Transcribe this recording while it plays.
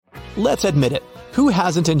Let's admit it, who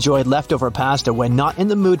hasn't enjoyed leftover pasta when not in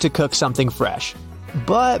the mood to cook something fresh?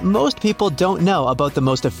 But most people don't know about the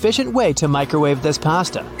most efficient way to microwave this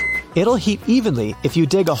pasta. It'll heat evenly if you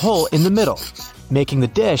dig a hole in the middle, making the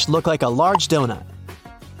dish look like a large donut.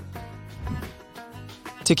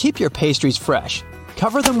 To keep your pastries fresh,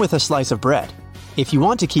 cover them with a slice of bread. If you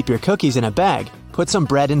want to keep your cookies in a bag, put some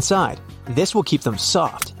bread inside. This will keep them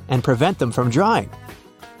soft and prevent them from drying.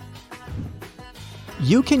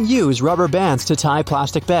 You can use rubber bands to tie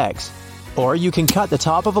plastic bags, or you can cut the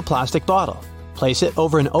top of a plastic bottle. Place it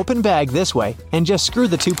over an open bag this way and just screw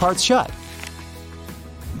the two parts shut.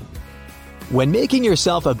 When making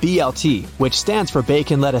yourself a BLT, which stands for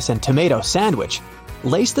bacon, lettuce, and tomato sandwich,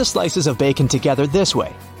 lace the slices of bacon together this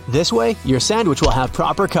way. This way, your sandwich will have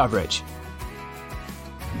proper coverage.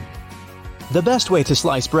 The best way to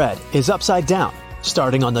slice bread is upside down,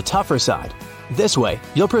 starting on the tougher side. This way,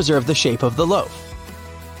 you'll preserve the shape of the loaf.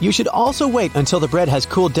 You should also wait until the bread has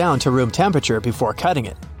cooled down to room temperature before cutting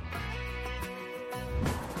it.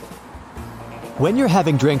 When you're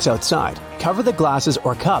having drinks outside, cover the glasses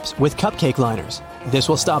or cups with cupcake liners. This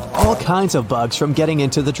will stop all kinds of bugs from getting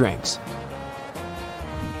into the drinks.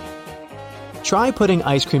 Try putting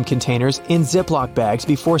ice cream containers in Ziploc bags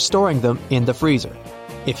before storing them in the freezer.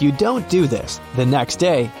 If you don't do this, the next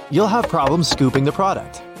day, you'll have problems scooping the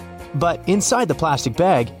product. But inside the plastic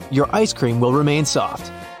bag, your ice cream will remain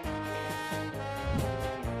soft.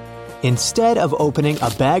 Instead of opening a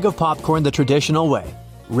bag of popcorn the traditional way,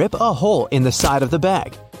 rip a hole in the side of the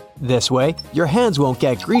bag. This way, your hands won't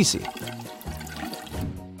get greasy.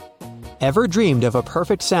 Ever dreamed of a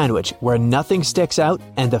perfect sandwich where nothing sticks out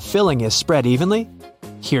and the filling is spread evenly?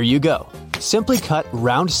 Here you go. Simply cut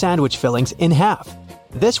round sandwich fillings in half.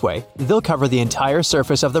 This way, they'll cover the entire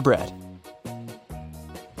surface of the bread.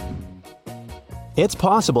 It's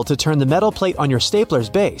possible to turn the metal plate on your stapler's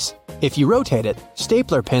base. If you rotate it,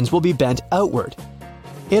 stapler pins will be bent outward.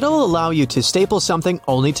 It'll allow you to staple something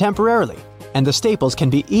only temporarily, and the staples can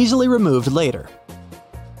be easily removed later.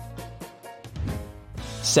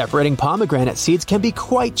 Separating pomegranate seeds can be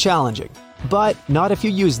quite challenging, but not if you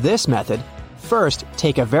use this method. First,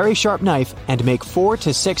 take a very sharp knife and make 4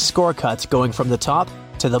 to 6 score cuts going from the top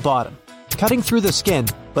to the bottom, cutting through the skin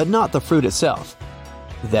but not the fruit itself.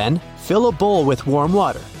 Then, fill a bowl with warm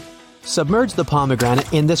water. Submerge the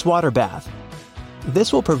pomegranate in this water bath.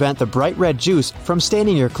 This will prevent the bright red juice from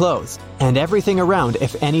staining your clothes and everything around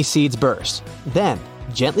if any seeds burst. Then,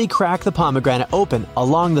 gently crack the pomegranate open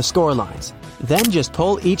along the score lines. Then just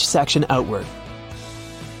pull each section outward.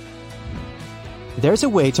 There's a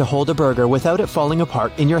way to hold a burger without it falling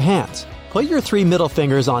apart in your hands. Put your 3 middle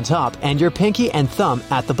fingers on top and your pinky and thumb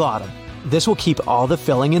at the bottom. This will keep all the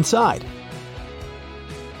filling inside.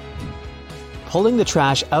 Pulling the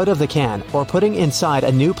trash out of the can or putting inside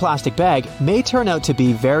a new plastic bag may turn out to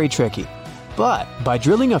be very tricky. But by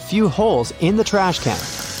drilling a few holes in the trash can,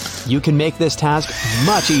 you can make this task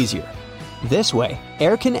much easier. This way,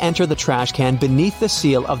 air can enter the trash can beneath the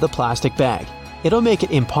seal of the plastic bag. It'll make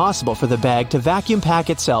it impossible for the bag to vacuum pack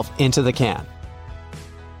itself into the can.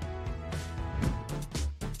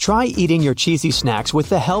 Try eating your cheesy snacks with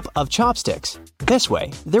the help of chopsticks. This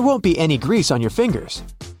way, there won't be any grease on your fingers.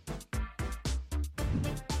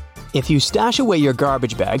 If you stash away your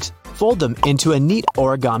garbage bags, fold them into a neat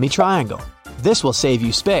origami triangle. This will save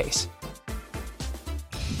you space.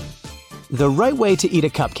 The right way to eat a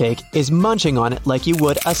cupcake is munching on it like you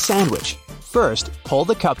would a sandwich. First, pull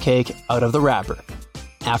the cupcake out of the wrapper.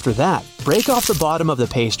 After that, break off the bottom of the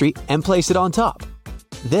pastry and place it on top.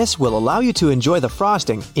 This will allow you to enjoy the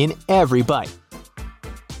frosting in every bite.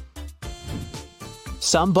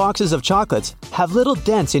 Some boxes of chocolates have little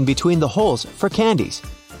dents in between the holes for candies.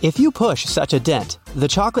 If you push such a dent, the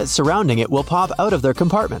chocolate surrounding it will pop out of their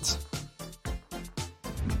compartments.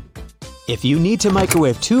 If you need to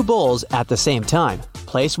microwave 2 bowls at the same time,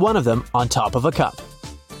 place one of them on top of a cup.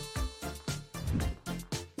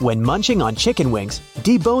 When munching on chicken wings,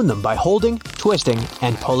 debone them by holding, twisting,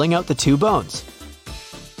 and pulling out the 2 bones.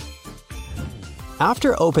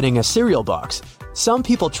 After opening a cereal box, some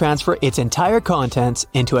people transfer its entire contents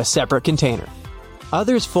into a separate container.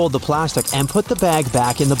 Others fold the plastic and put the bag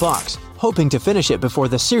back in the box, hoping to finish it before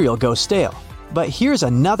the cereal goes stale. But here's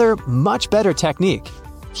another, much better technique.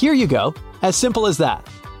 Here you go, as simple as that.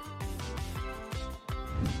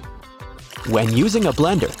 When using a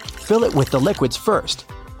blender, fill it with the liquids first.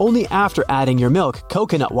 Only after adding your milk,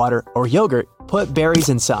 coconut water, or yogurt, put berries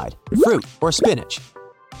inside, fruit, or spinach.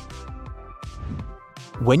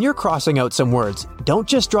 When you're crossing out some words, don't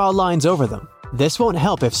just draw lines over them. This won't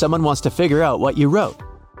help if someone wants to figure out what you wrote.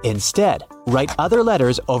 Instead, write other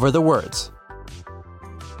letters over the words.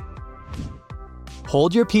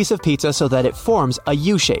 Hold your piece of pizza so that it forms a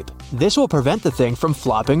U shape. This will prevent the thing from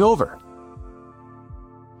flopping over.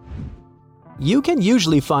 You can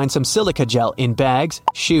usually find some silica gel in bags,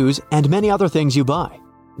 shoes, and many other things you buy.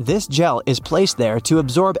 This gel is placed there to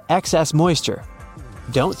absorb excess moisture.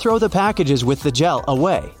 Don't throw the packages with the gel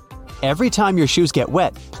away. Every time your shoes get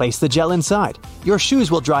wet, place the gel inside. Your shoes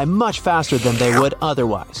will dry much faster than they would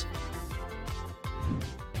otherwise.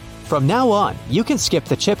 From now on, you can skip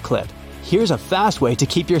the chip clip. Here's a fast way to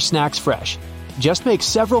keep your snacks fresh. Just make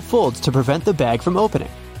several folds to prevent the bag from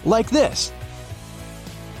opening, like this.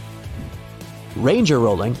 Ranger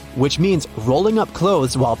rolling, which means rolling up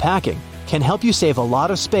clothes while packing, can help you save a lot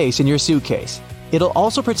of space in your suitcase. It'll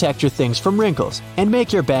also protect your things from wrinkles and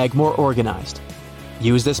make your bag more organized.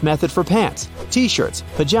 Use this method for pants, t-shirts,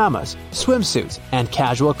 pajamas, swimsuits, and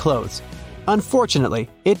casual clothes. Unfortunately,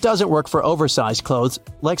 it doesn't work for oversized clothes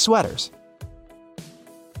like sweaters.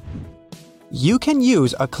 You can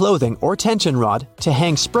use a clothing or tension rod to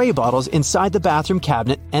hang spray bottles inside the bathroom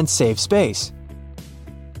cabinet and save space.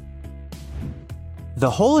 The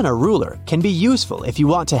hole in a ruler can be useful if you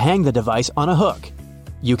want to hang the device on a hook.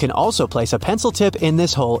 You can also place a pencil tip in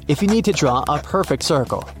this hole if you need to draw a perfect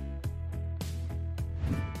circle.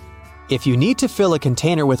 If you need to fill a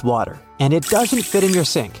container with water and it doesn't fit in your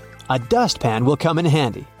sink, a dustpan will come in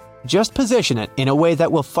handy. Just position it in a way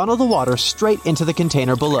that will funnel the water straight into the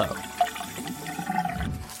container below.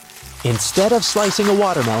 Instead of slicing a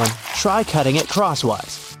watermelon, try cutting it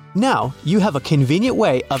crosswise. Now you have a convenient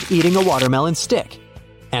way of eating a watermelon stick,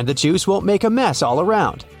 and the juice won't make a mess all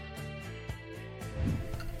around.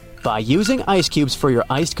 By using ice cubes for your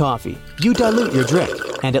iced coffee, you dilute your drink,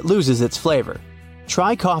 and it loses its flavor.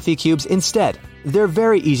 Try coffee cubes instead. They're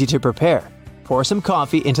very easy to prepare. Pour some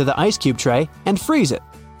coffee into the ice cube tray and freeze it.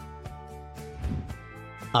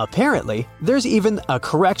 Apparently, there's even a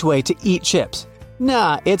correct way to eat chips.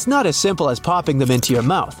 Nah, it's not as simple as popping them into your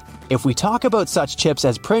mouth. If we talk about such chips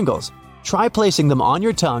as Pringles, try placing them on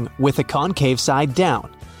your tongue with the concave side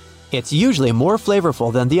down. It's usually more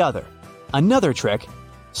flavorful than the other. Another trick: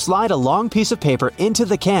 slide a long piece of paper into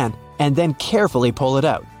the can and then carefully pull it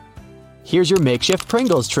out. Here's your makeshift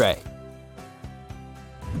Pringles tray.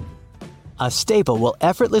 A staple will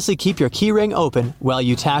effortlessly keep your keyring open while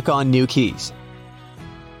you tack on new keys.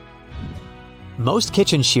 Most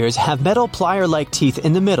kitchen shears have metal plier-like teeth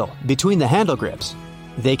in the middle between the handle grips.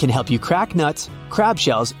 They can help you crack nuts, crab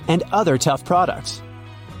shells, and other tough products.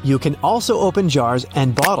 You can also open jars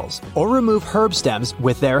and bottles or remove herb stems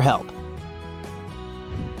with their help.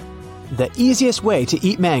 The easiest way to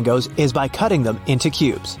eat mangoes is by cutting them into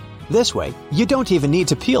cubes. This way, you don't even need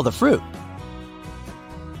to peel the fruit.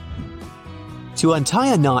 To untie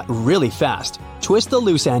a knot really fast, twist the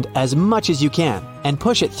loose end as much as you can and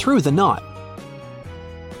push it through the knot.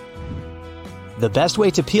 The best way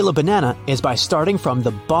to peel a banana is by starting from the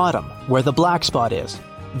bottom, where the black spot is.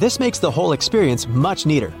 This makes the whole experience much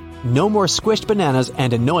neater. No more squished bananas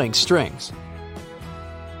and annoying strings.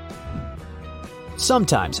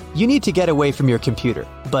 Sometimes you need to get away from your computer,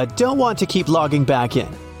 but don't want to keep logging back in.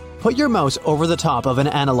 Put your mouse over the top of an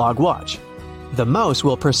analog watch. The mouse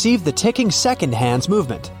will perceive the ticking second hand's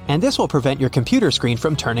movement, and this will prevent your computer screen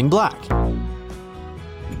from turning black.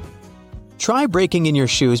 Try breaking in your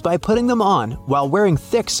shoes by putting them on while wearing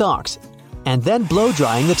thick socks, and then blow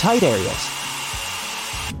drying the tight areas.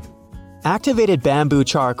 Activated bamboo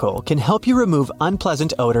charcoal can help you remove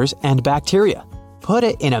unpleasant odors and bacteria. Put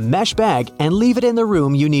it in a mesh bag and leave it in the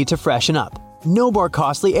room you need to freshen up. No more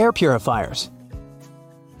costly air purifiers.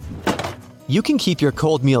 You can keep your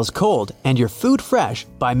cold meals cold and your food fresh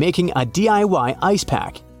by making a DIY ice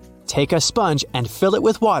pack. Take a sponge and fill it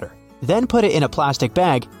with water, then put it in a plastic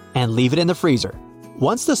bag and leave it in the freezer.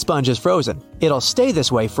 Once the sponge is frozen, it'll stay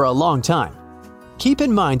this way for a long time. Keep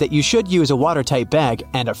in mind that you should use a watertight bag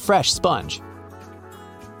and a fresh sponge.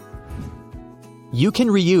 You can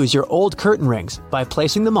reuse your old curtain rings by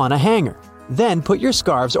placing them on a hanger. Then put your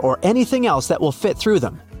scarves or anything else that will fit through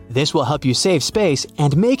them. This will help you save space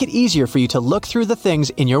and make it easier for you to look through the things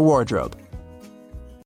in your wardrobe.